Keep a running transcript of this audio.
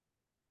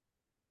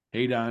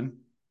Hey, Don.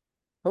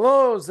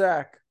 Hello,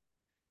 Zach.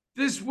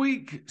 This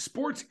week,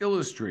 Sports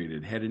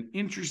Illustrated had an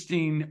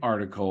interesting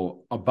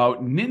article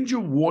about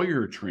ninja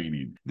warrior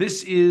training.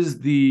 This is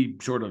the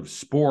sort of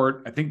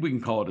sport, I think we can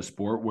call it a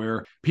sport,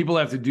 where people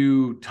have to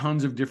do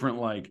tons of different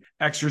like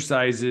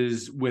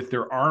exercises with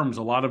their arms,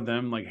 a lot of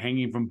them like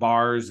hanging from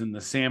bars and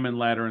the salmon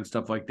ladder and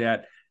stuff like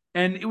that.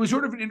 And it was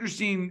sort of an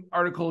interesting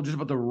article just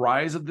about the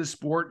rise of this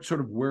sport,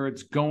 sort of where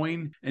it's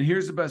going. And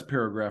here's the best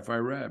paragraph I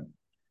read.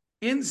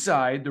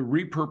 Inside the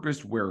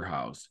repurposed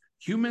warehouse,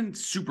 human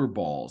super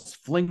balls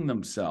fling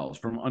themselves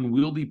from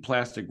unwieldy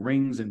plastic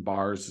rings and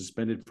bars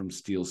suspended from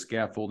steel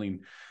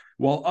scaffolding,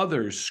 while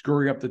others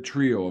scurry up the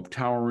trio of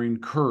towering,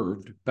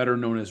 curved, better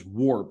known as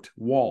warped,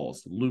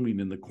 walls looming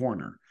in the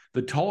corner,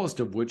 the tallest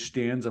of which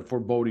stands a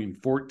foreboding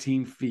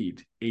 14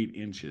 feet, 8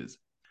 inches.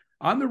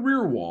 On the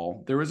rear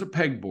wall, there is a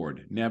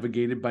pegboard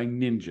navigated by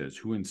ninjas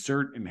who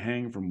insert and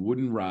hang from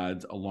wooden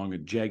rods along a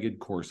jagged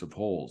course of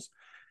holes.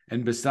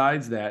 And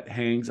besides that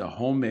hangs a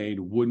homemade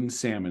wooden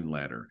salmon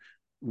ladder,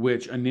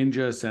 which a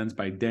ninja ascends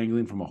by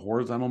dangling from a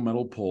horizontal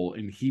metal pole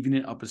and heaving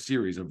it up a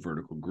series of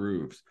vertical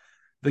grooves.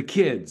 The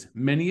kids,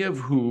 many of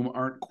whom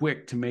aren't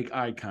quick to make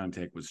eye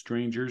contact with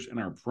strangers and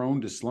are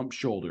prone to slump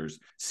shoulders,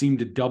 seem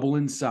to double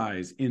in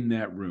size in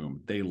that room.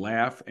 They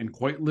laugh and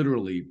quite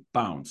literally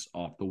bounce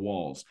off the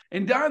walls.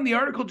 And Don, the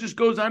article just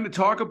goes on to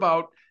talk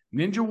about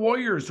Ninja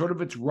Warrior, sort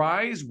of its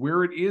rise,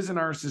 where it is in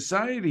our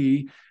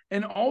society,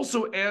 and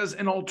also as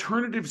an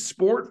alternative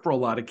sport for a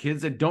lot of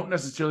kids that don't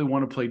necessarily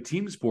want to play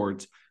team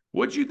sports.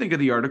 What do you think of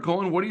the article,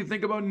 and what do you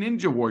think about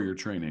Ninja Warrior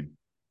training?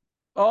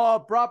 Oh,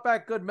 brought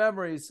back good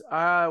memories.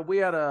 We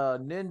had a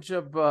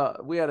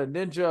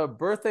ninja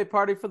birthday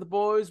party for the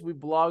boys. We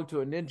belonged to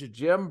a ninja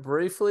gym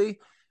briefly.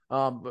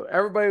 But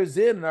everybody was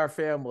in our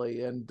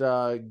family and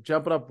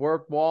jumping up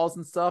warped walls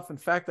and stuff. In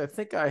fact, I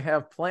think I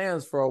have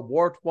plans for a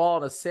warped wall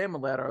and a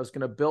salmon ladder I was going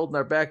to build in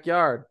our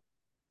backyard.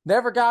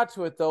 Never got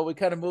to it though. We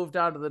kind of moved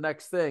on to the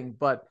next thing,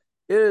 but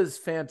it is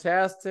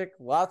fantastic.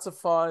 Lots of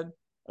fun.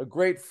 A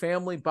great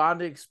family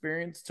bonding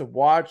experience to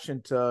watch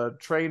and to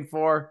train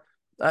for.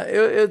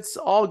 It's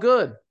all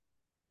good.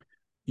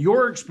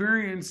 Your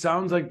experience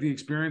sounds like the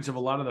experience of a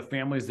lot of the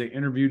families they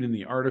interviewed in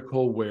the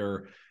article,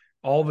 where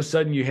all of a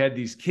sudden you had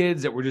these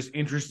kids that were just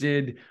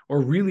interested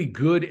or really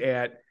good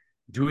at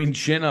doing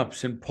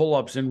chin-ups and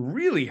pull-ups and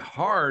really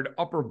hard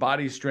upper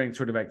body strength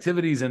sort of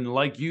activities. And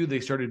like you, they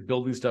started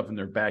building stuff in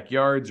their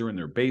backyards or in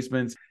their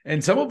basements.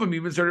 And some of them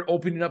even started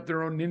opening up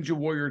their own Ninja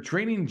Warrior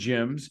training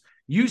gyms.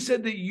 You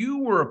said that you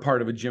were a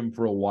part of a gym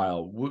for a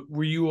while.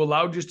 Were you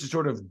allowed just to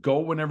sort of go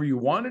whenever you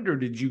wanted, or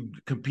did you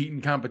compete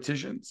in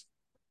competitions?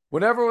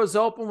 Whenever it was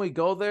open, we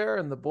go there,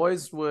 and the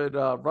boys would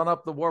run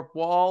up the warp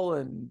wall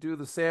and do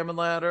the salmon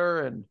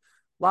ladder and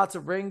lots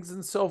of rings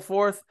and so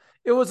forth.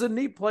 It was a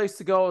neat place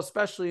to go,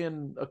 especially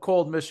in a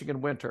cold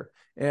Michigan winter.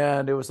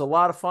 And it was a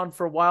lot of fun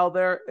for a while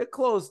there. It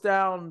closed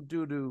down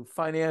due to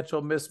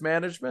financial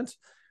mismanagement,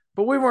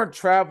 but we weren't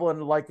traveling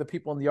like the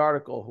people in the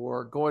article who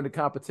are going to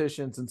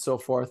competitions and so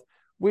forth.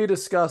 We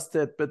discussed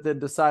it, but then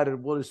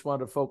decided we'll just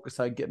want to focus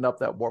on getting up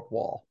that warp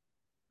wall.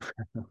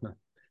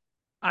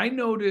 I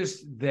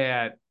noticed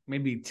that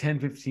maybe 10,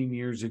 15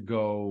 years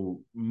ago,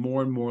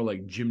 more and more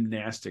like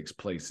gymnastics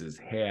places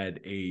had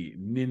a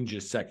ninja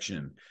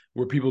section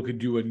where people could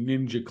do a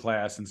ninja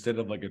class instead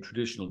of like a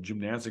traditional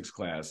gymnastics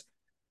class.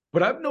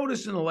 But I've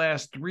noticed in the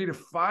last 3 to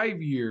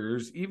 5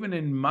 years, even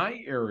in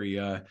my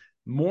area,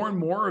 more and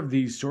more of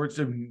these sorts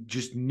of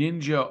just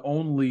ninja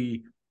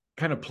only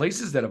kind of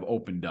places that have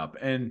opened up.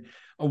 And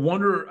I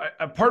wonder,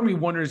 a part of me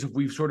wonders if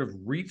we've sort of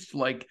reached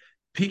like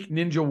peak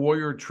Ninja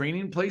Warrior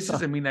training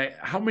places. I mean,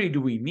 how many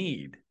do we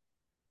need?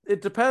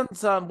 It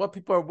depends on what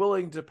people are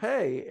willing to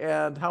pay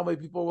and how many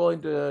people are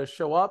willing to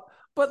show up.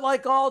 But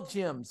like all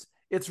gyms,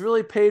 it's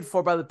really paid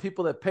for by the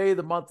people that pay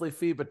the monthly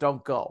fee but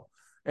don't go.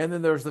 And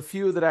then there's the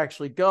few that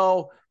actually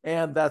go,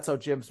 and that's how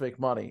gyms make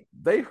money.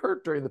 They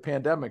hurt during the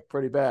pandemic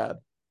pretty bad.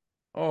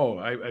 Oh,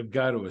 I've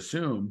got to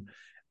assume.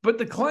 But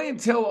the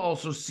clientele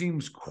also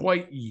seems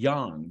quite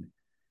young,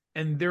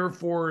 and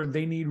therefore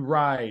they need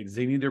rides.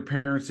 They need their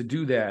parents to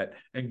do that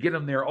and get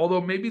them there.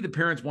 Although maybe the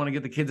parents want to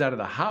get the kids out of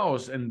the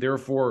house, and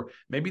therefore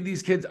maybe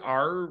these kids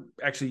are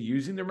actually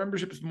using their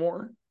memberships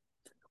more.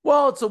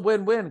 Well, it's a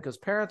win-win because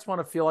parents want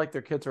to feel like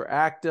their kids are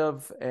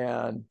active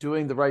and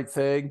doing the right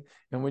thing.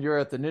 And when you're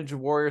at the Ninja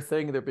Warrior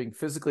thing, they're being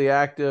physically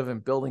active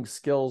and building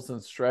skills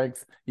and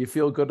strength. You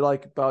feel good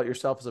like about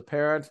yourself as a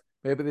parent.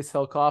 Maybe they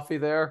sell coffee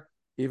there,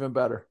 even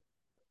better.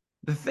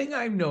 The thing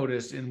I've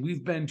noticed, and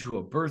we've been to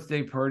a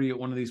birthday party at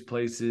one of these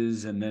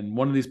places, and then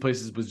one of these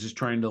places was just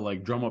trying to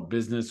like drum up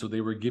business. So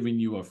they were giving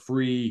you a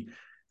free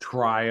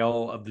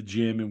trial of the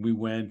gym, and we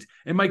went,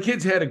 and my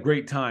kids had a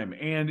great time.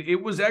 And it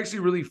was actually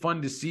really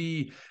fun to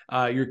see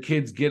your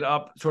kids get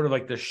up sort of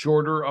like the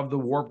shorter of the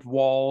warped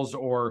walls,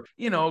 or,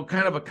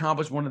 kind of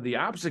accomplish one of the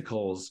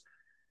obstacles.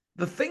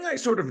 The thing I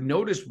sort of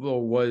noticed though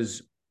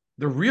was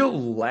the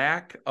real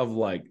lack of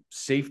like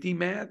safety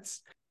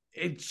mats.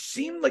 it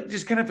seemed like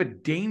just kind of a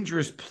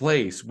dangerous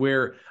place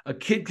where a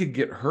kid could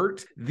get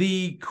hurt.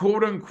 The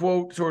quote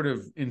unquote sort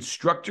of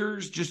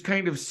instructors just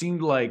kind of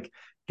seemed like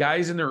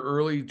guys in their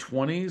early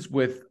 20s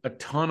with a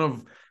ton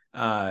of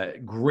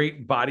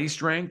great body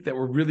strength that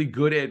were really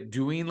good at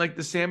doing like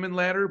the salmon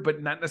ladder,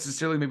 but not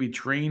necessarily maybe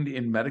trained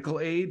in medical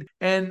aid.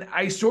 And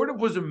I sort of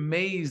was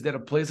amazed that a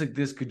place like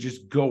this could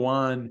just go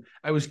on.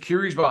 I was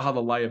curious about how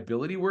the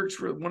liability works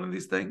for one of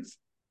these things.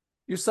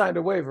 You signed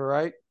a waiver,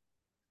 right?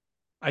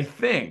 I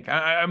think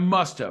I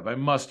must have.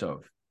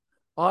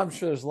 Oh, I'm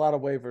sure there's a lot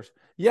of waivers.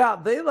 Yeah,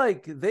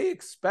 they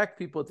expect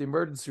people at the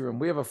emergency room.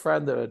 We have a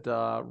friend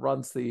that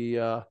runs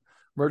the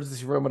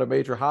emergency room at a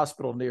major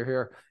hospital near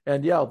here,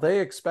 and yeah, they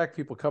expect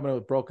people coming in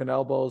with broken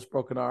elbows,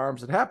 broken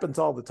arms. It happens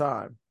all the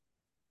time.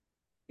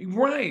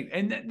 Right.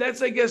 And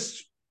that's, I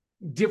guess,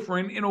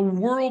 different in a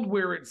world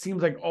where it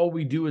seems like all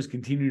we do is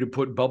continue to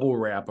put bubble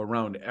wrap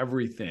around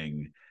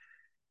everything.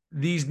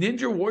 These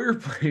Ninja Warrior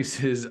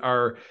places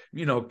are,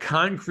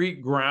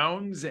 concrete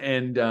grounds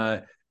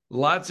and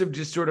lots of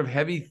just sort of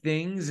heavy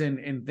things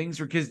and things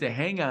for kids to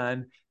hang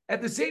on.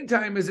 At the same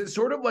time, is it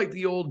sort of like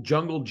the old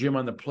jungle gym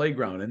on the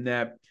playground, in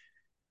that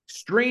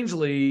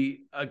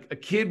strangely a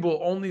kid will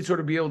only sort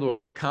of be able to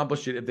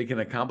accomplish it if they can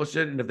accomplish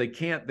it, and if they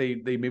can't,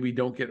 they maybe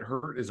don't get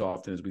hurt as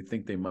often as we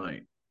think they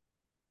might.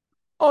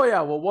 Oh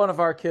yeah, well, one of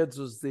our kids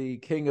was the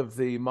king of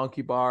the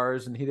monkey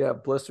bars, and he'd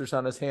have blisters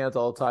on his hands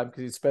all the time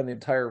because he'd spend the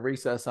entire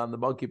recess on the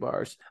monkey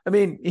bars. I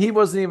mean, he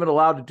wasn't even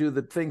allowed to do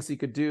the things he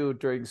could do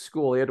during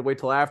school. He had to wait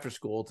till after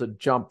school to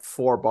jump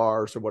 4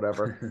 bars or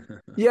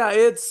whatever. Yeah,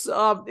 it's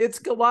a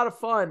lot of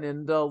fun,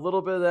 and a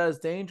little bit of that is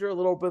danger, a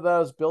little bit of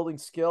that is building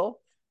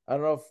skill. I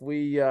don't know if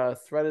we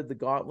threaded the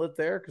gauntlet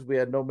there because we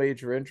had no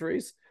major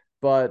injuries,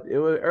 but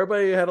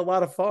everybody had a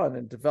lot of fun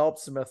and developed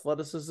some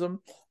athleticism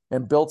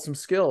and built some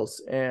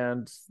skills.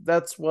 And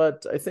that's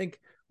what I think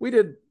we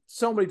did.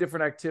 So many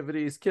different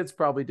activities. Kids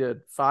probably did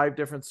 5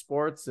 different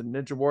sports, and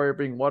Ninja Warrior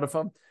being one of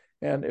them.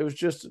 And it was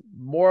just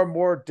more and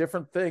more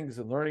different things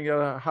and learning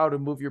how to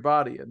move your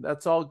body. And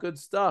that's all good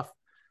stuff.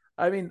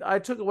 I mean, I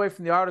took away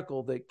from the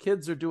article that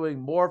kids are doing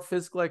more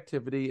physical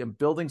activity and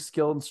building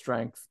skill and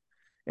strength.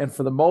 And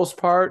for the most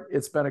part,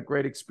 it's been a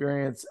great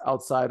experience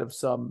outside of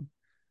some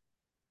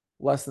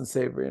less than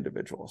savory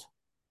individuals.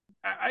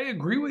 I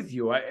agree with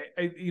you.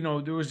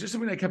 There was just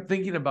something I kept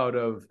thinking about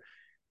of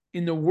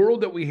in the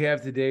world that we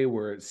have today,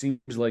 where it seems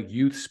like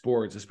youth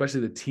sports,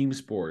 especially the team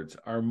sports,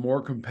 are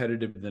more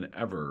competitive than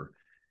ever.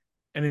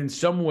 And in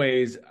some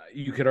ways,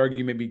 you could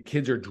argue maybe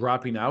kids are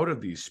dropping out of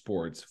these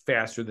sports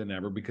faster than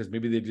ever because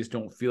maybe they just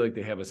don't feel like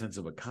they have a sense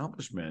of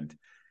accomplishment.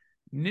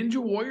 Ninja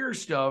Warrior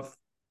stuff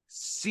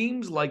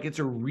seems like it's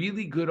a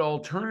really good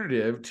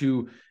alternative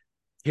to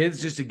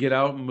kids just to get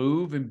out and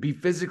move and be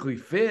physically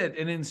fit.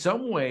 And in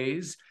some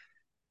ways,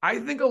 I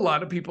think a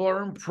lot of people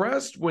are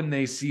impressed when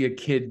they see a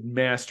kid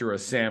master a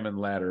salmon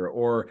ladder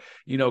or,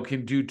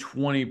 can do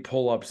 20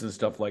 pull-ups and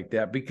stuff like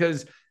that,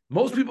 because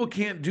most people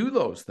can't do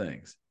those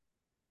things.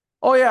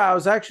 Oh yeah, I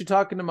was actually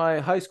talking to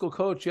my high school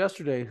coach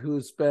yesterday,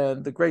 who's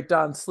been the great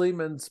Don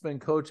Sleeman's been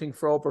coaching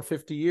for over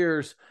 50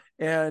 years.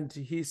 And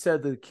he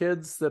said the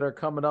kids that are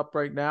coming up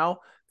right now,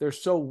 they're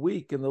so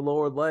weak in the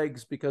lower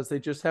legs because they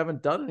just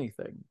haven't done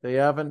anything. They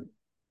haven't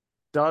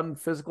done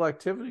physical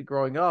activity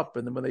growing up.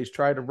 And then when they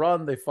try to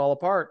run, they fall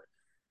apart.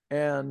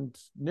 And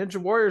Ninja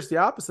Warrior is the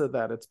opposite of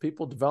that. It's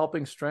people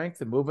developing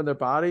strength and moving their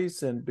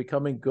bodies and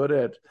becoming good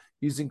at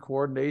using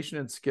coordination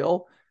and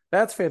skill.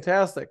 That's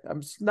fantastic.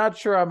 I'm not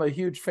sure I'm a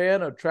huge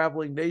fan of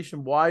traveling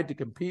nationwide to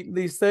compete in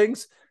these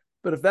things,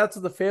 but if that's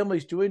what the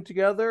family's doing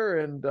together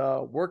and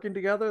working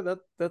together,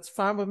 that's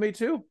fine with me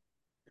too.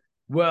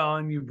 Well,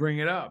 and you bring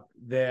it up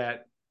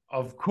that,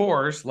 of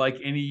course, like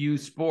any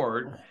youth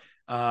sport,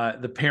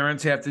 the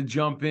parents have to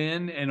jump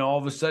in, and all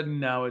of a sudden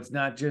now it's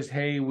not just,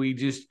 hey, we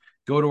just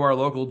go to our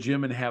local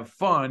gym and have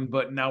fun,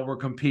 but now we're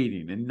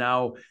competing, and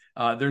now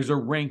there's a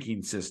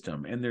ranking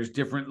system, and there's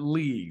different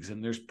leagues,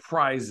 and there's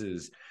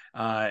prizes,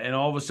 and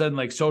all of a sudden,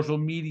 like, social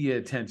media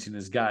attention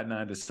has gotten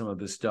onto some of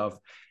this stuff,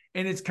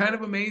 and it's kind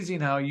of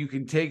amazing how you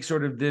can take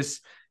sort of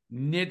this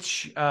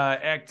niche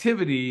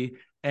activity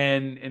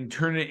and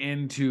turn it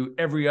into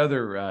every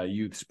other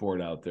youth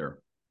sport out there.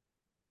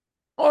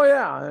 Oh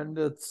yeah, and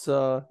it's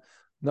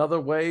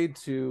another way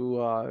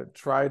to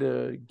try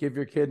to give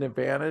your kid an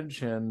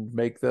advantage and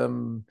make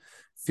them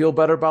feel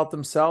better about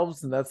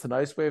themselves. And that's a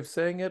nice way of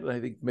saying it. And I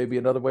think maybe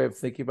another way of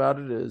thinking about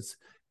it is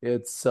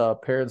it's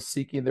parents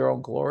seeking their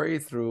own glory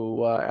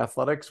through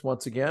athletics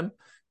once again.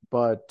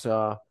 But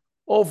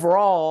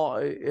overall,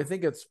 I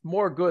think it's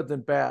more good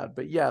than bad.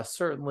 But yes,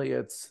 certainly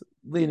it's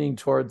leaning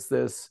towards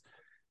this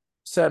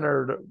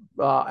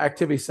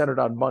activity centered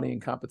on money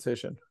and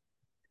competition.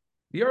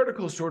 The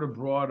article sort of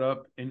brought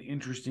up an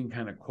interesting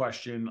kind of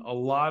question. A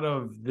lot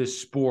of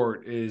this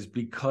sport is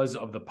because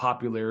of the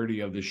popularity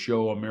of the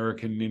show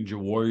American Ninja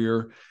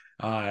Warrior.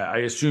 I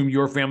assume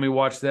your family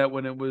watched that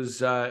when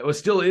it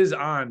still is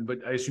on,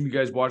 but I assume you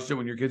guys watched it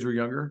when your kids were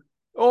younger.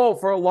 Oh,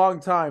 for a long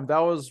time. That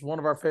was one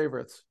of our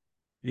favorites.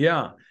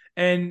 Yeah.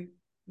 And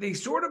they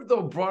sort of,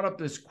 though, brought up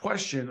this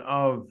question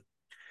of,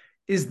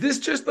 Is this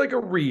just like a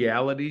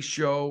reality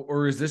show,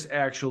 or is this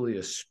actually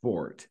a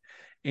sport?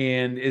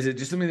 And is it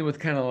just something with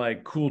kind of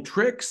like cool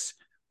tricks,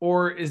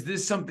 or is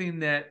this something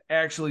that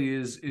actually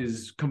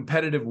is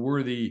competitive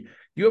worthy?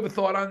 You have a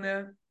thought on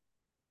that?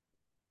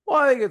 Well,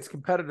 I think it's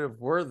competitive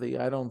worthy.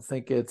 I don't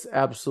think it's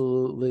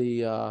absolutely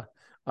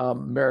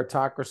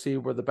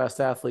meritocracy where the best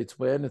athletes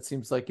win. It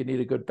seems like you need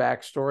a good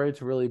backstory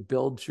to really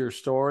build your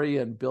story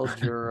and build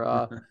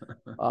your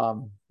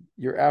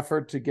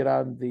effort to get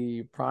on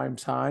the prime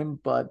time.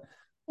 But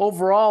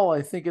overall,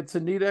 I think it's a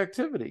neat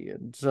activity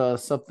and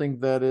something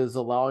that is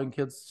allowing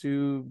kids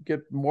to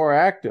get more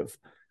active.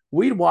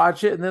 We'd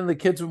watch it, and then the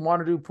kids would want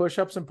to do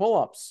push-ups and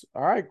pull-ups.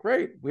 All right,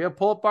 great. We have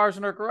pull-up bars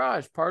in our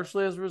garage,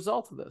 partially as a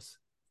result of this.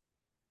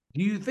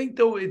 Do you think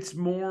though it's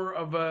more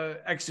of a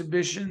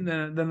exhibition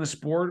than a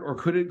sport, or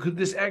could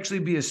this actually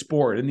be a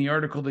sport? In the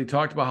article, they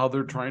talked about how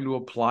they're trying to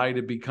apply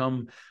to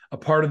become a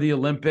part of the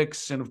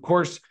Olympics, and of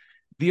course,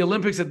 the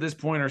Olympics at this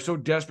point are so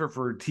desperate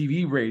for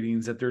TV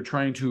ratings that they're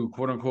trying to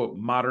quote unquote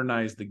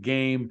modernize the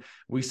game.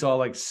 We saw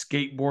like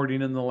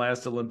skateboarding in the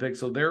last Olympics,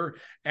 so they're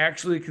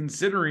actually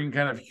considering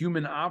kind of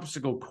human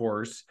obstacle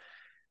course.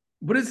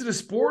 But is it a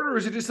sport, or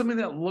is it just something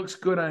that looks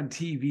good on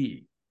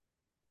TV?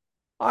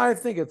 I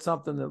think it's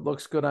something that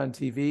looks good on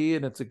TV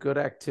and it's a good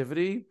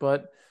activity,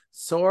 but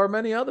so are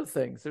many other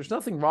things. There's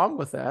nothing wrong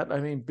with that. I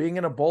mean, being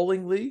in a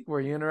bowling league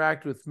where you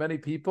interact with many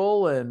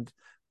people and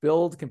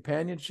build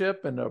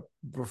companionship and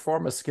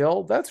perform a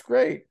skill, that's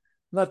great.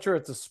 I'm not sure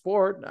it's a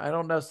sport. I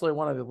don't necessarily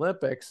want the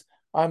Olympics.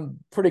 I'm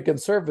pretty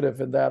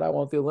conservative in that. I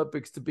want the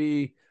Olympics to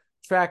be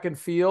track and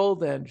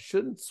field, and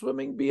shouldn't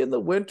swimming be in the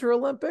Winter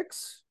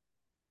Olympics?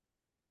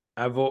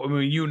 I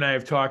mean, you and I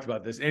have talked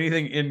about this.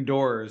 Anything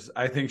indoors,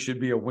 I think, should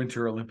be a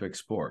Winter Olympic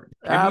sport.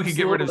 Maybe we could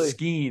get rid of Absolutely.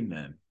 skiing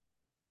then.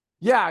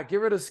 Yeah, get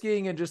rid of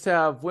skiing and just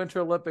have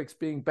Winter Olympics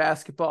being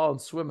basketball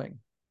and swimming.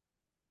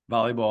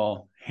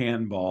 Volleyball,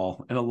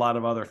 handball, and a lot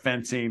of other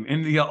fencing.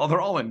 And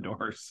they're all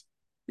indoors.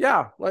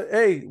 Yeah,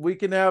 hey, we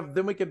can have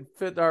then we can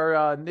fit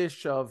our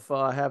niche of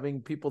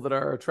having people that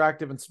are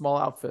attractive in small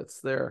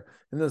outfits there.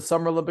 In the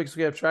Summer Olympics,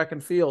 we have track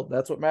and field.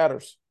 That's what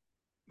matters.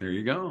 There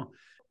you go.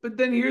 But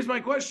then here's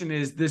my question: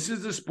 is this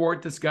is a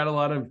sport that's got a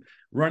lot of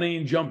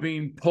running,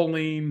 jumping,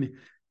 pulling,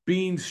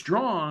 being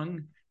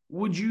strong?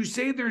 Would you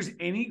say there's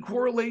any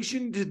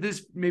correlation to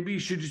this? Maybe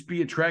it should just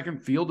be a track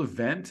and field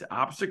event,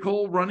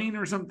 obstacle running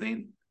or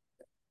something?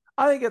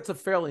 I think it's a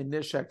fairly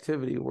niche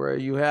activity where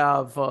you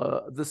have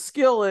the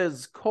skill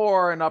is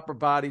core and upper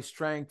body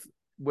strength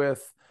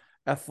with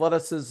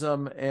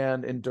athleticism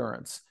and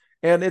endurance.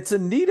 And it's a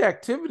neat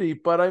activity,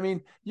 but I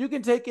mean, you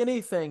can take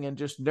anything and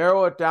just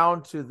narrow it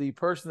down to the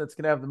person that's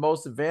going to have the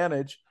most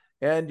advantage,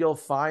 and you'll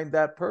find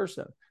that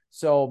person.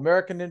 So,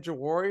 American Ninja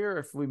Warrior,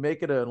 if we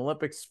make it an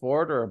Olympic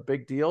sport or a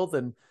big deal,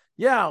 then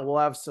yeah, we'll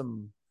have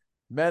some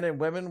men and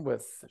women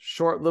with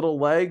short little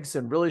legs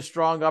and really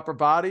strong upper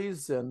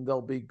bodies, and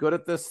they'll be good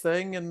at this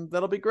thing, and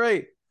that'll be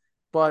great.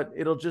 But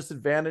it'll just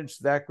advantage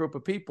that group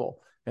of people.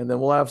 And then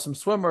we'll have some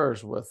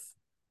swimmers with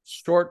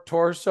short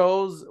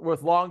torsos,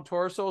 with long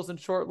torsos and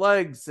short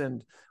legs,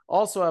 and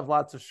also have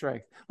lots of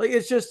strength. Like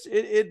it's just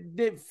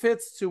it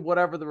fits to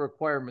whatever the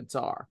requirements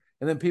are.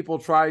 And then people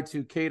try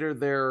to cater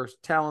their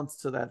talents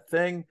to that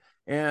thing,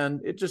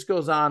 and it just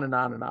goes on and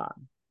on and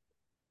on.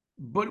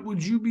 But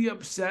would you be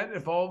upset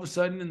if all of a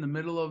sudden in the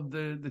middle of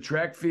the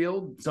track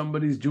field,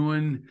 somebody's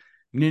doing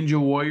Ninja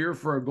Warrior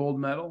for a gold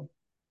medal?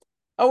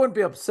 I wouldn't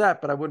be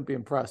upset, but I wouldn't be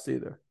impressed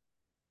either.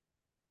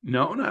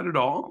 No, not at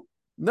all.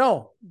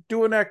 No,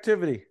 do an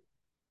activity.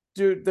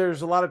 Dude,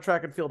 there's a lot of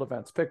track and field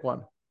events. Pick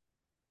one.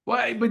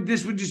 Well, but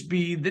this would just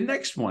be the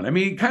next one. I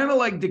mean, kind of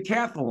like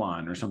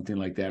decathlon or something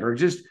like that, or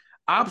just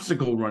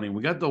obstacle running.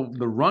 We got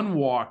the run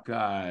walk,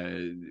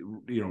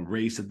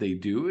 race that they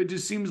do. It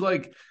just seems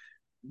like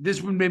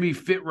this would maybe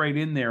fit right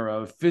in there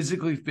of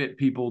physically fit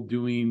people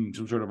doing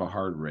some sort of a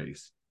hard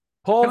race,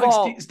 Pole kind of like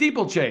vault.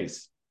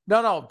 steeplechase.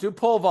 No, do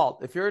pole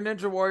vault. If you're a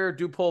ninja warrior,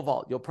 do pole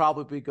vault. You'll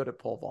probably be good at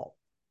pole vault.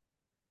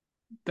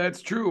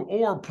 That's true.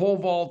 Or pole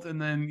vault,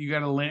 and then you got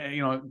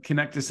to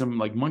connect to some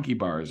like monkey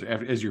bars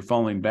as you're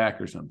falling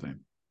back or something.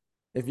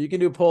 If you can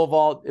do pole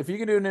vault, if you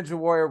can do ninja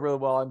warrior really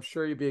well, I'm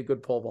sure you'd be a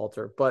good pole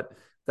vaulter. But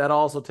that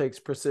also takes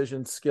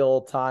precision,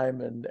 skill,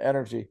 time, and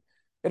energy.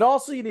 And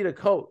also, you need a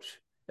coach.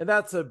 And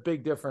that's a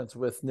big difference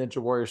with Ninja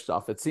Warrior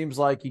stuff. It seems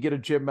like you get a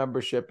gym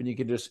membership and you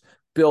can just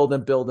build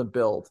and build and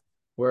build.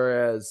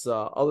 Whereas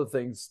other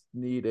things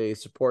need a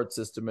support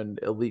system and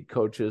elite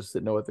coaches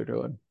that know what they're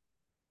doing.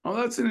 Oh,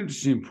 that's an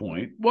interesting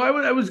point.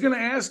 Well, I was going to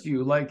ask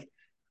you, like,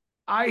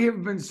 I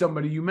have been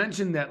somebody, you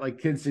mentioned that like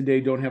kids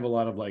today don't have a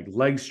lot of like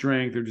leg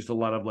strength or just a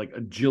lot of like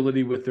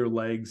agility with their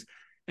legs.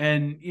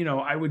 And,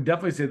 I would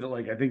definitely say that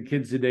like I think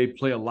kids today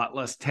play a lot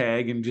less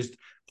tag and just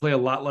play a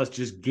lot less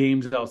just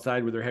games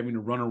outside where they're having to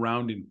run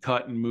around and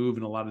cut and move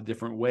in a lot of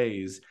different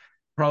ways,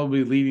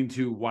 probably leading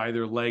to why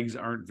their legs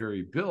aren't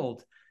very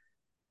built.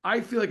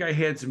 I feel like I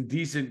had some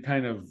decent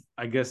kind of,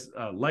 I guess,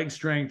 leg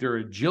strength or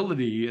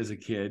agility as a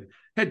kid.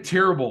 Had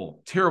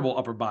terrible, terrible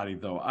upper body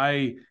though.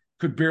 I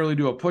could barely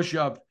do a push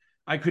up.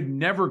 I could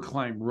never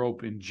climb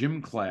rope in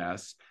gym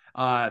class.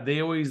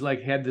 They always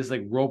like had this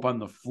like rope on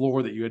the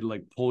floor that you had to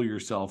like pull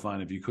yourself on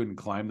if you couldn't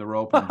climb the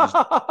rope, and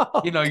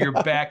just your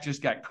back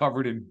just got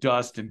covered in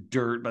dust and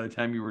dirt by the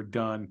time you were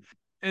done.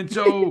 And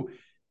so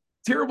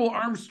terrible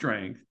arm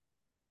strength.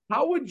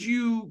 How would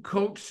you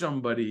coach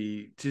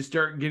somebody to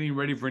start getting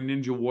ready for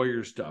Ninja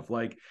Warrior stuff?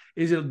 Like,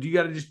 do you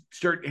got to just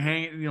start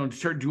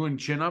start doing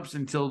chin-ups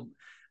until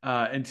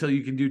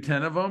you can do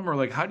 10 of them? Or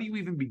like, how do you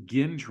even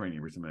begin training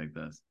for something like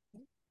this?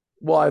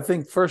 Well, I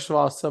think first of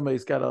all,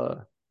 somebody's got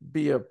to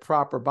be a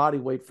proper body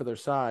weight for their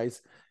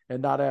size and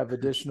not have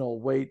additional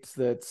weights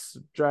that's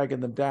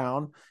dragging them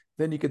down.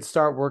 Then you could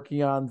start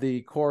working on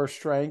the core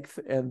strength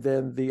and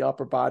then the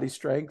upper body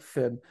strength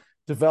and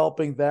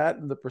developing that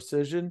and the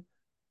precision.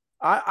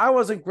 I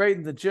wasn't great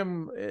in the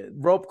gym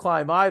rope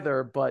climb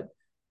either, but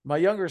my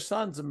younger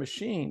son's a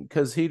machine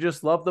because he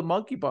just loved the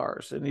monkey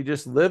bars and he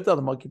just lived on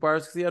the monkey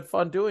bars because he had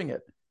fun doing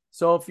it.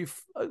 So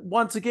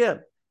once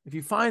again, if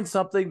you find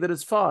something that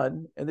is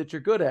fun and that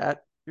you're good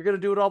at, you're going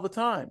to do it all the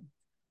time.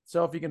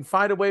 So if you can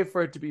find a way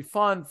for it to be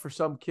fun for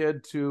some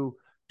kid to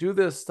do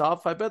this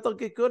stuff, I bet they'll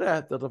get good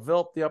at it. They'll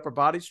develop the upper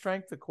body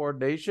strength, the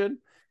coordination,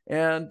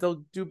 and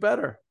they'll do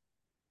better.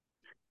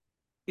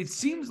 It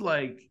seems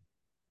like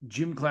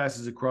gym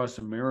classes across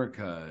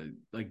America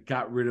like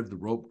got rid of the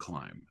rope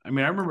climb. I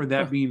mean, I remember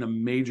that being a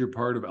major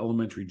part of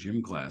elementary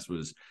gym class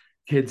was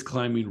kids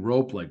climbing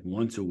rope like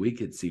once a week,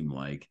 it seemed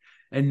like.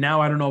 And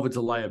now I don't know if it's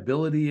a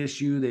liability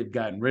issue. They've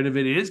gotten rid of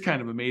it. It is kind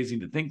of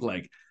amazing to think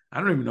like, I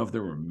don't even know if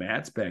there were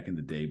mats back in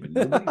the day, but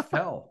nobody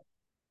fell.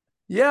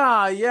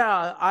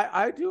 Yeah.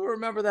 I do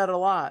remember that a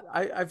lot.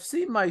 I've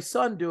seen my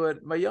son do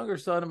it, my younger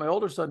son and my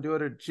older son do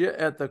it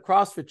at the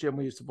CrossFit gym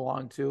we used to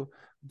belong to,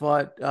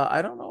 but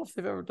I don't know if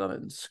they've ever done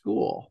it in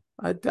school.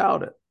 I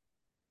doubt it.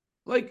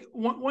 Like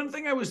one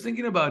thing I was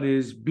thinking about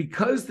is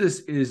because this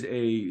is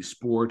a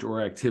sport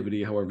or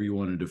activity, however you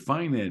want to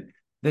define it,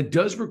 that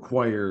does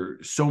require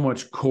so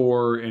much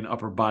core and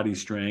upper body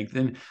strength,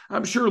 and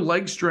I'm sure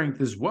leg strength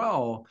as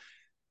well.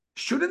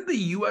 Shouldn't the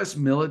U.S.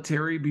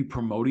 military be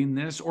promoting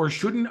this, or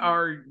shouldn't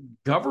our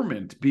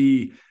government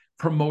be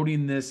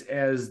promoting this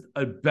as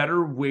a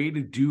better way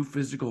to do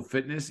physical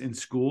fitness in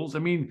schools? I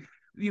mean,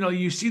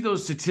 you see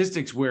those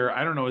statistics where,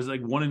 I don't know, is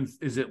it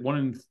 1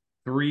 in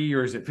 3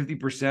 or is it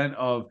 50%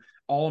 of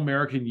all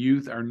American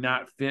youth are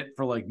not fit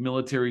for like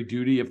military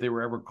duty if they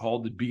were ever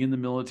called to be in the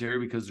military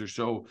because they're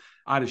so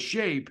out of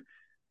shape?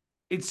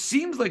 It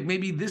seems like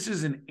maybe this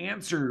is an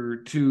answer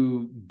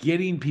to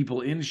getting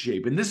people in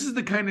shape. And this is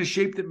the kind of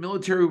shape that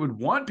military would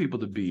want people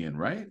to be in,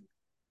 right?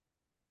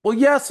 Well,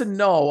 yes and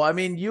no. I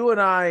mean, you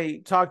and I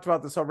talked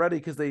about this already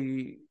because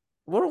we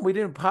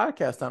didn't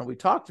podcast on it. We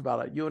talked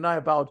about it, you and I,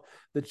 about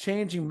the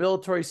changing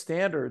military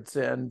standards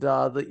and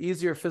the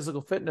easier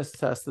physical fitness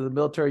test that the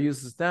military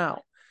uses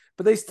now.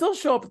 But they still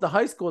show up at the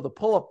high school with a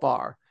pull-up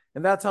bar,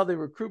 and that's how they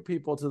recruit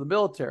people to the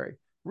military.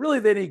 Really,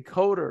 they need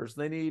coders.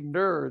 They need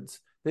nerds.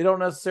 They don't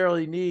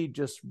necessarily need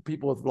just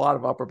people with a lot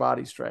of upper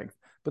body strength,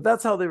 but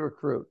that's how they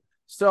recruit.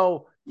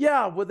 So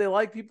yeah, would they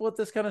like people with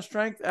this kind of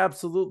strength?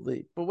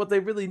 Absolutely. But what they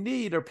really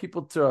need are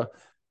people to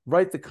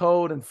write the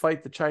code and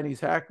fight the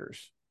Chinese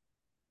hackers.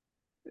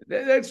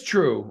 That's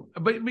true.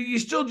 But you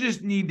still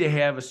just need to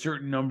have a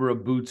certain number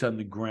of boots on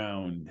the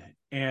ground.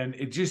 And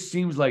it just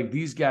seems like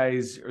these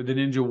guys, or the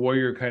Ninja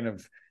Warrior kind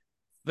of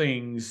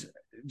things,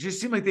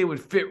 just seem like they would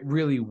fit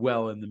really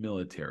well in the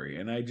military.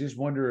 And I just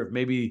wonder if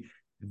maybe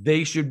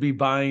they should be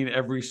buying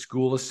every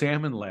school a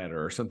salmon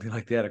ladder or something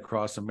like that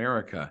across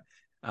America.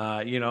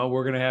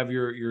 We're going to have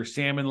your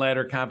salmon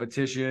ladder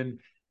competition,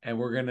 and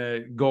we're going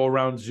to go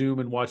around Zoom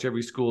and watch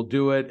every school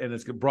do it. And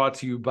it's brought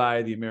to you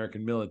by the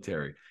American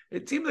military.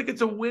 It seems like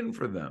it's a win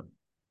for them.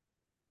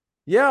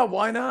 Yeah,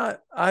 why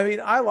not? I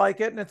mean, I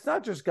like it. And it's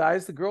not just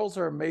guys, the girls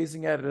are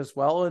amazing at it as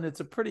well. And it's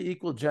a pretty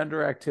equal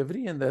gender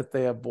activity in that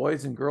they have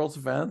boys and girls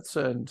events.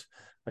 And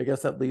I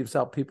guess that leaves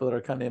out people that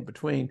are kind of in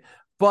between.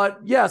 But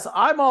yes,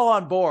 I'm all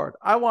on board.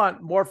 I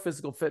want more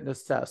physical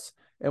fitness tests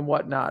and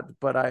whatnot,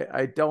 but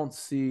I don't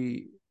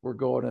see we're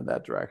going in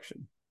that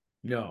direction.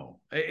 No.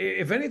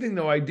 If anything,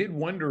 though, I did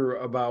wonder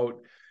about,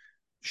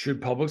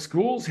 should public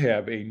schools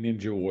have a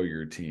Ninja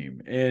Warrior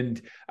team?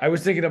 And I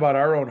was thinking about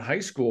our own high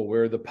school,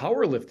 where the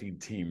powerlifting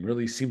team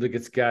really seems like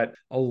it's got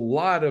a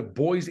lot of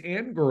boys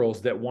and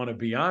girls that want to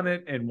be on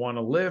it and want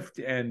to lift.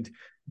 And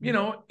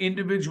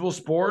individual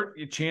sport,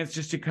 a chance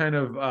just to kind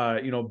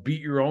of,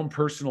 beat your own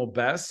personal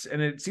bests.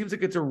 And it seems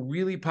like it's a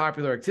really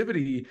popular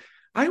activity.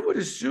 I would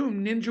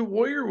assume Ninja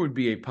Warrior would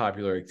be a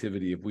popular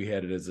activity if we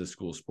had it as a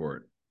school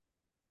sport.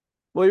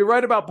 Well, you're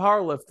right about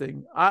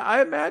powerlifting.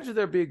 I imagine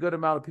there'd be a good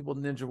amount of people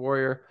in Ninja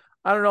Warrior.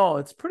 I don't know.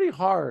 It's pretty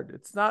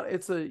hard.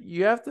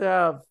 You have to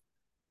have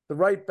the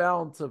right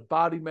balance of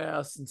body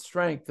mass and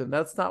strength. And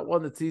that's not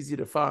one that's easy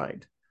to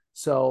find.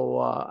 So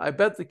I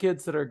bet the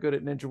kids that are good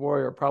at Ninja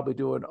Warrior are probably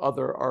doing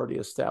other already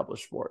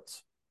established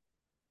sports.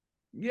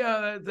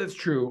 Yeah, that's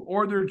true.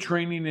 Or they're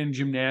training in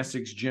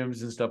gymnastics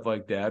gyms and stuff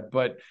like that.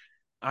 But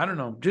I don't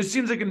know. Just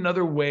seems like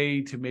another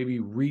way to maybe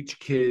reach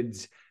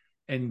kids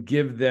and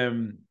give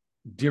them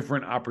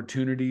different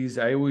opportunities.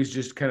 I always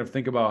just kind of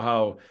think about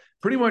how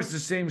pretty much the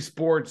same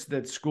sports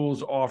that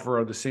schools offer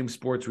are the same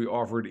sports we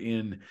offered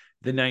in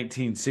the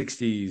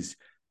 1960s.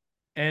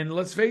 And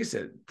let's face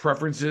it,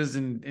 preferences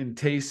and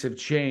tastes have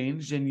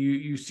changed. And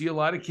you see a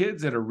lot of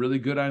kids that are really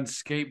good on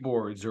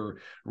skateboards or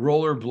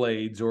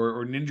rollerblades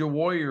or Ninja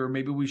Warrior.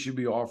 Maybe we should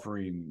be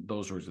offering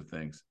those sorts of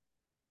things.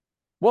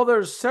 Well,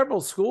 there's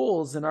several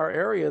schools in our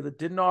area that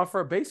didn't offer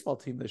a baseball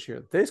team this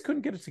year. They just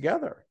couldn't get it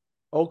together.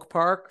 Oak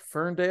Park,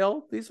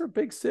 Ferndale, these are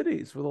big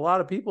cities with a lot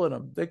of people in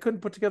them. They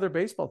couldn't put together a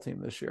baseball team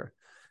this year.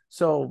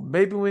 So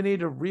maybe we need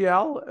to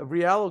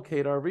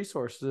reallocate our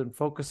resources and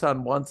focus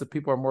on ones that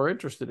people are more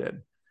interested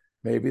in.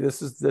 Maybe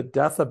this is the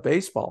death of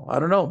baseball. I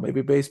don't know.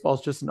 Maybe baseball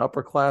is just an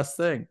upper class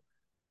thing.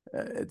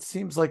 It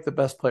seems like the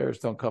best players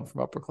don't come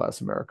from upper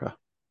class America.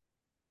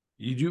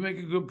 You do make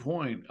a good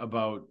point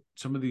about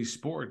some of these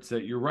sports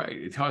that you're right.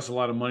 It costs a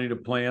lot of money to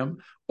play them.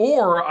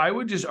 Or I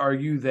would just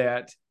argue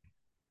that,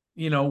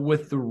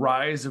 with the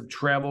rise of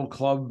travel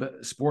club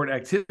sport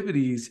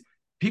activities,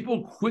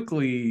 people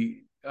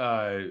quickly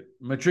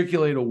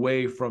matriculate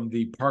away from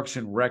the Parks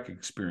and Rec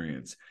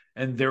experience.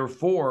 And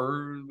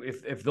therefore,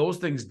 if those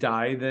things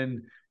die,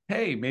 then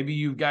hey, maybe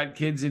you've got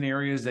kids in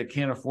areas that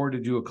can't afford to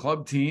do a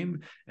club team,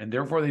 and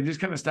therefore they just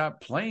kind of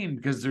stop playing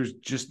because there's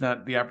just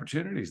not the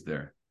opportunities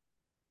there.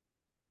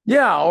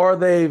 Yeah, or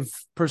they've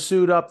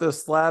pursued up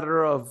this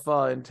ladder of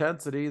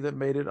intensity that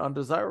made it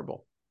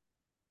undesirable.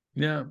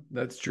 Yeah,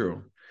 that's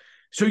true.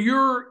 So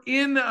you're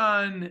in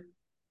on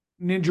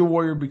Ninja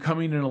Warrior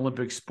becoming an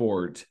Olympic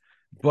sport,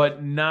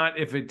 but not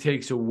if it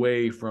takes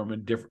away from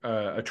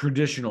a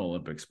traditional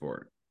Olympic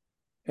sport.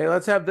 Hey,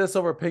 let's have this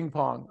over ping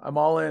pong. I'm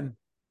all in.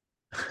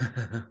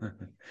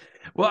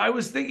 Well, I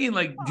was thinking,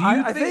 like, do you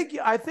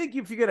I think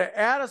if you're going to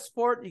add a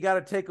sport, you got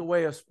to take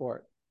away a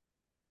sport.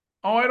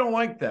 Oh, I don't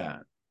like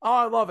that. Oh,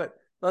 I love it.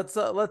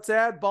 Let's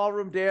add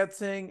ballroom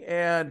dancing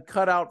and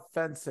cut out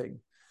fencing.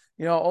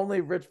 Only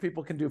rich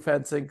people can do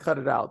fencing. Cut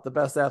it out. The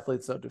best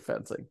athletes don't do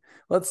fencing.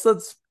 Let's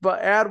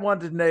add one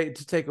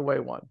to take away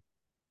one.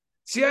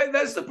 See,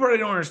 that's the part I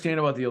don't understand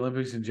about the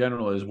Olympics in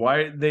general is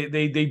why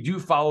they do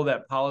follow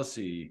that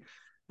policy.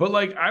 But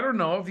like, I don't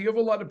know, if you have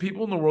a lot of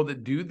people in the world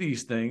that do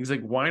these things,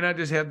 like why not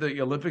just have the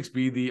Olympics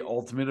be the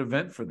ultimate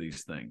event for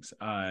these things?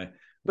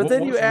 But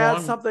then you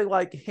add something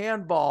like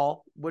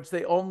handball, which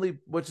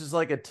is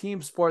like a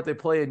team sport they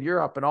play in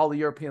Europe, and all the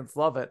Europeans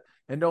love it,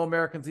 and no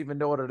Americans even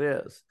know what it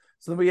is.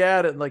 So then we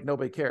add it, and like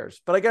nobody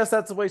cares. But I guess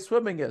that's the way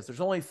swimming is.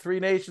 There's only 3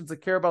 nations that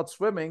care about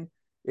swimming.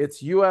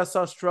 It's U.S.,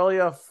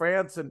 Australia,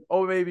 France, and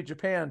maybe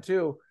Japan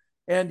too.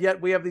 And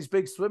yet we have these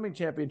big swimming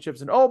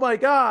championships, and oh my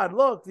God,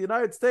 look, the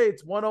United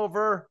States won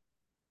over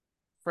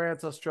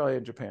France, Australia,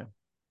 and Japan.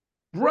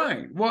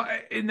 Right. Well,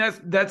 and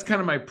that's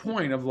kind of my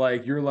point of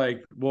like, you're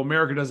like, well,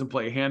 America doesn't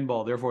play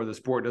handball, therefore the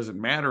sport doesn't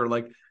matter.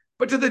 Like,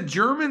 but to the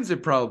Germans,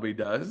 it probably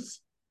does.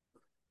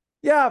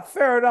 Yeah,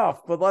 fair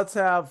enough. But let's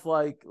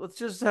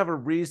just have a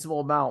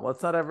reasonable amount.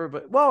 Let's not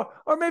everybody. Well,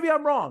 or maybe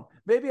I'm wrong.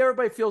 Maybe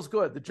everybody feels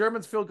good. The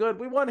Germans feel good.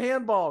 We won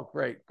handball.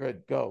 Great,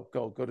 good. Go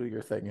do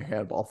your thing, your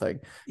handball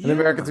thing. And the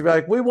Americans will be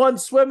like, we won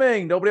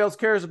swimming. Nobody else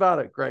cares about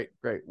it. Great,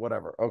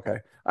 whatever. Okay.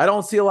 I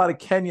don't see a lot of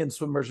Kenyan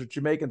swimmers or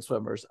Jamaican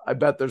swimmers. I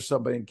bet there's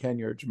somebody in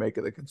Kenya or Jamaica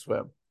that can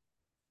swim.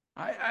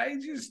 I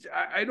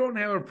don't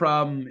have a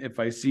problem if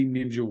I see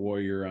Ninja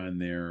Warrior on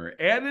there.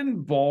 Add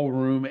in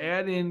ballroom,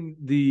 add in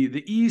the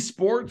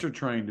esports are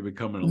trying to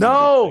become an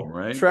Olympic thing,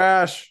 right?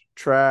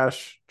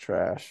 Trash.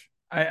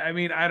 I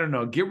mean, I don't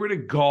know. Get rid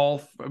of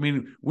golf. I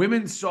mean,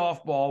 women's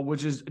softball,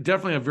 which is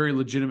definitely a very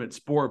legitimate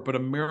sport, but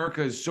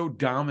America is so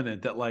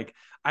dominant that like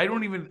I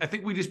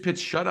think we just pitch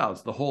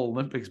shutouts the whole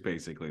Olympics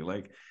basically.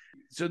 Like,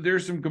 so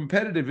there's some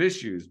competitive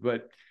issues,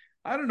 but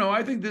I don't know.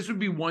 I think this would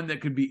be one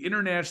that could be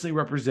internationally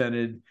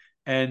represented,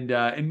 and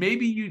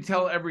maybe you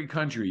tell every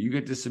country you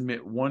get to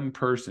submit one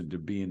person to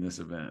be in this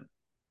event.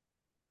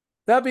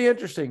 That'd be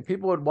interesting.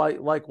 People would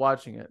like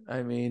watching it.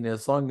 I mean,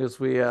 as long as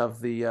we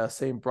have the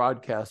same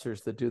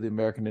broadcasters that do the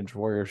American Ninja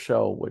Warrior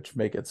show, which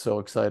make it so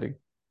exciting.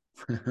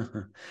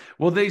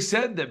 Well, they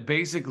said that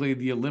basically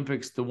the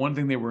Olympics, the one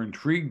thing they were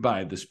intrigued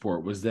by the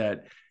sport was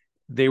that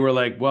they were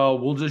like, well,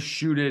 we'll just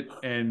shoot it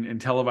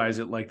and televise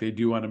it like they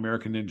do on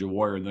American Ninja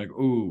Warrior. And they're like,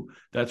 ooh,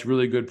 that's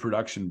really good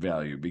production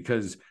value,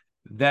 because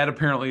that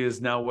apparently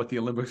is now what the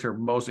Olympics are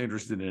most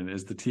interested in,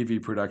 is the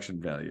TV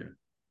production value.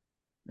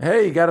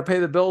 Hey, you got to pay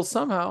the bills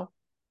somehow.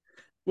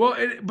 Well,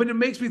 but it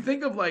makes me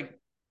think of like,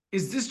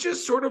 is this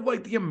just sort of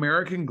like the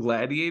American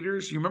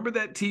Gladiators? You remember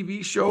that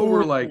TV show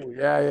where like,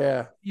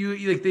 yeah, you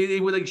like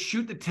they would like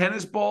shoot the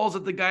tennis balls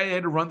at the guy that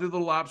had to run through the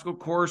little obstacle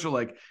course, or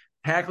like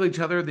tackle each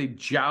other, they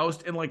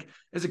joust. And like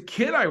as a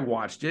kid I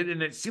watched it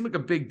and it seemed like a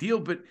big deal,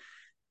 but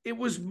it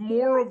was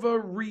more of a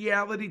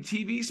reality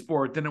TV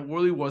sport than it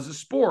really was a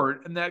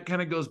sport. And that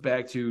kind of goes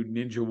back to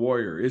Ninja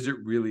Warrior. Is it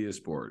really a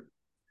sport?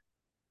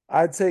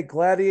 I'd say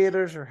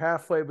Gladiators are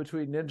halfway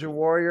between Ninja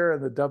Warrior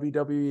and the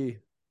WWE.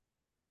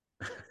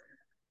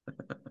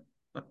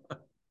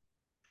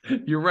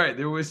 You're right.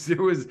 It was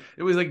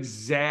like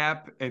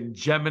Zap and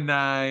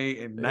Gemini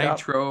and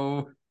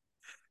Nitro.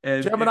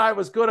 And Gemini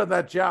was good on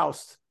that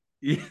joust.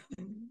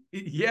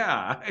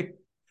 yeah,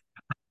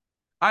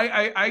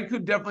 I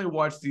could definitely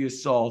watch the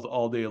assault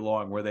all day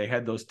long, where they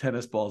had those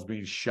tennis balls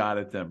being shot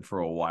at them for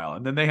a while,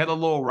 and then they had a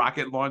little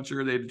rocket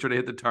launcher. They'd try to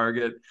hit the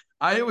target.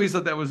 I always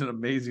thought that was an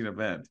amazing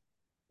event.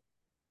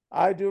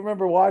 I do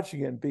remember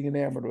watching it and being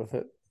enamored with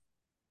it.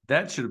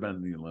 That should have been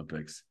in the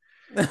Olympics.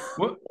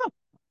 Well,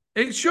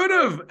 it should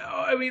have.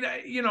 I mean,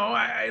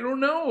 I don't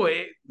know.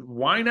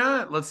 Why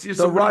not? Let's see if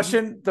the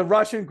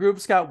Russian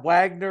groups got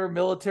Wagner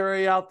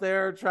military out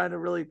there trying to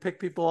really pick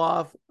people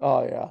off.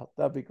 Oh yeah,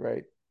 that'd be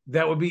great.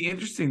 That would be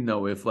interesting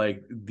though, if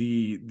like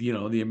the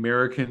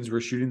Americans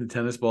were shooting the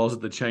tennis balls at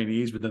the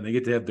Chinese, but then they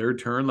get to have their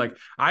turn. Like,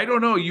 I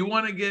don't know. You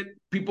want to get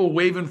people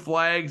waving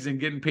flags and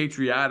getting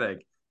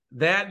patriotic.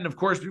 That, and of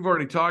course, we've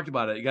already talked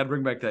about it. You got to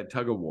bring back that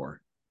tug of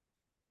war.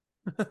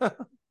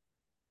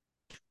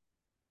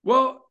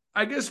 Well,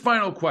 I guess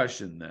final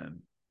question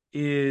then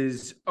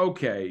is,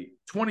 okay,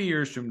 20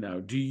 years from now,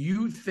 do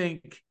you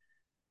think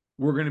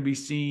we're going to be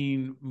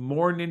seeing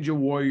more Ninja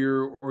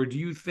Warrior, or do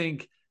you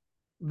think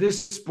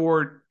this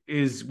sport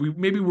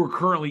we're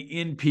currently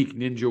in peak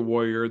Ninja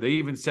Warrior? They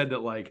even said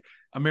that like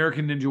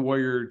American Ninja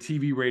Warrior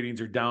TV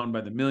ratings are down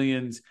by the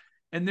millions.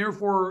 And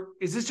therefore,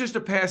 is this just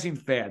a passing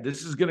fad?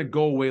 This is going to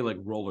go away like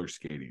roller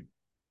skating.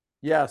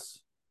 Yes.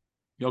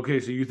 Okay,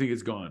 so you think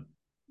it's gone?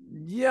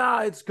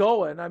 Yeah, it's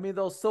going. I mean,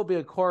 there'll still be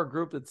a core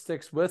group that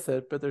sticks with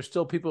it, but there's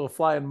still people who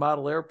fly in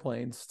model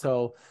airplanes.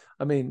 So,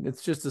 I mean,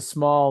 it's just a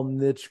small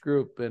niche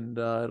group, and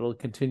it'll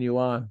continue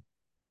on.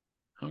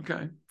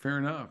 Okay, fair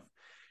enough.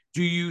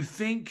 Do you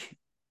think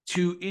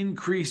to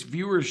increase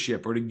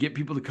viewership or to get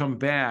people to come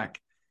back,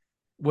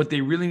 what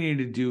they really need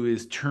to do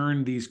is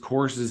turn these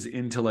courses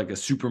into like a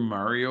Super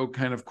Mario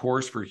kind of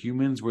course for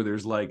humans, where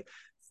there's like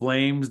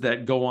flames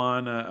that go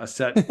on a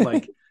set,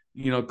 like,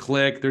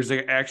 click. There's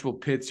like actual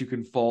pits you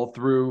can fall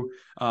through.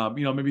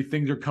 Maybe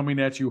things are coming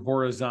at you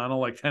horizontal,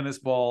 like tennis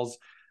balls.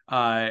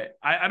 I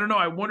don't know.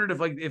 I wondered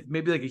if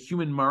maybe like a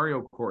human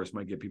Mario course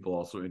might get people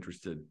also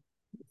interested.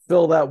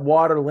 Fill that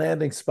water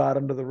landing spot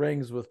under the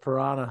rings with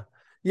piranha.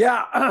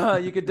 Yeah,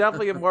 you could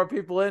definitely get more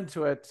people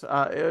into it.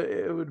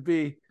 It would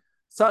be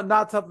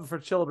not something for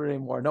children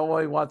anymore.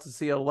 Nobody wants to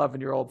see an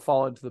 11-year-old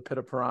fall into the pit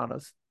of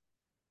piranhas.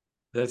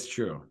 That's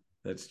true.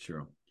 That's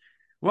true.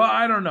 Well,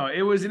 I don't know.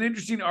 It was an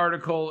interesting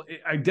article.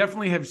 I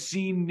definitely have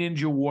seen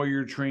Ninja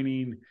Warrior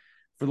training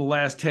for the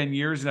last 10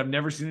 years, and I've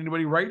never seen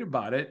anybody write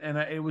about it. And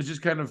it was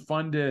just kind of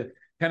fun to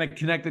kind of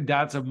connect the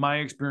dots of my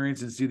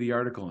experience and see the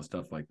article and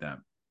stuff like that.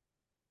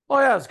 Oh,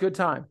 yeah, it's a good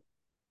time.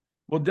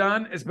 Well,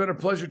 Don, it's been a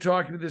pleasure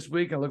talking to you this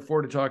week. I look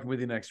forward to talking with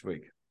you next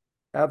week.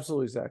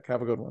 Absolutely, Zach.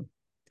 Have a good one.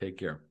 Take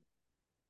care.